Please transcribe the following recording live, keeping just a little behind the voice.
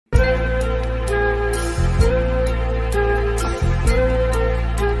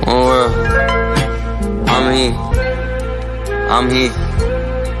I'm here.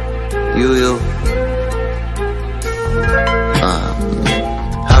 You.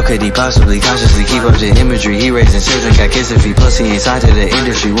 How could he possibly consciously keep up the imagery? He raising children, got kids if he plus he ain't signed to the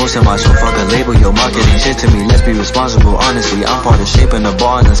industry. Won't sell my soul, fuck a label, yo, marketing shit to me. Let's be responsible, honestly. I'm part of shaping the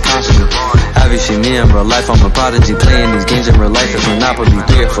bar and that's constantly. Have you seen me in real life? I'm a prodigy, playing these games in real life. It's Monopoly.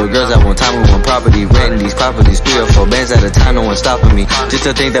 3 or 4 girls at one time with one property. Renting these properties, 3 or 4 bands at a time, no one's stopping me. Just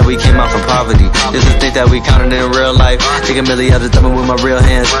to think that we came out from poverty. Just to think that we counted in real life. Take a milli out of thumbing with my real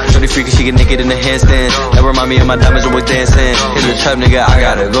hands. Shorty freaky, she get naked in the handstand. That remind me of my diamonds always dancing. Hit the trap, nigga, I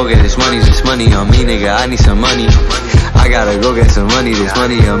gotta go get this money on me, nigga, I need some money. I gotta go get some money, this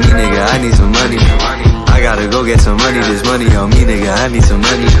money on me, nigga, I need some money. I gotta go get some money, this money on me, nigga, I need some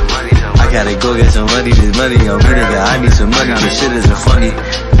money. I gotta go get some money, this money on me, nigga, I need some money. This shit isn't funny.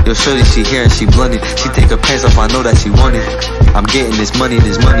 Yo, shorty, she here and she blunted. She take her pants off, I know that she want it. I'm getting this money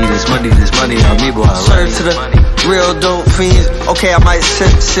on me, boy. Serve to the real dope fiends. Okay, I might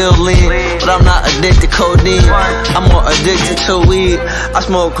still lean, but I'm not addicted to codeine. I'm more addicted to weed. I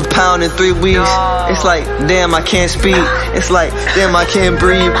smoke a pound in 3 weeks. It's like, damn, I can't speak. It's like, damn, I can't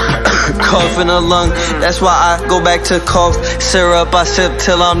breathe. Cough in the lung. That's why I go back to cough syrup. I sip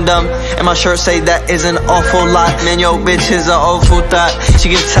till I'm dumb. And my shirt say that is an awful lot. Man, yo, bitch is an awful thought. She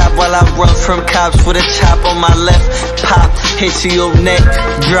get tapped while I run from cops with a chop on my left. Pop, hit to your neck,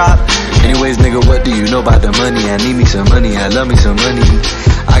 drop. Anyways, nigga, what do you know about the money? I need me some money, I love me some money.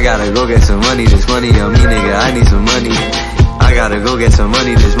 I gotta go get some money, this money on me, nigga, I need some money. I gotta go get some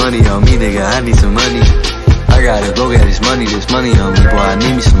money, this money on me, nigga, I need some money. I gotta go get this money on me, boy, I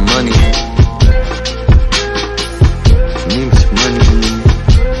need me some money.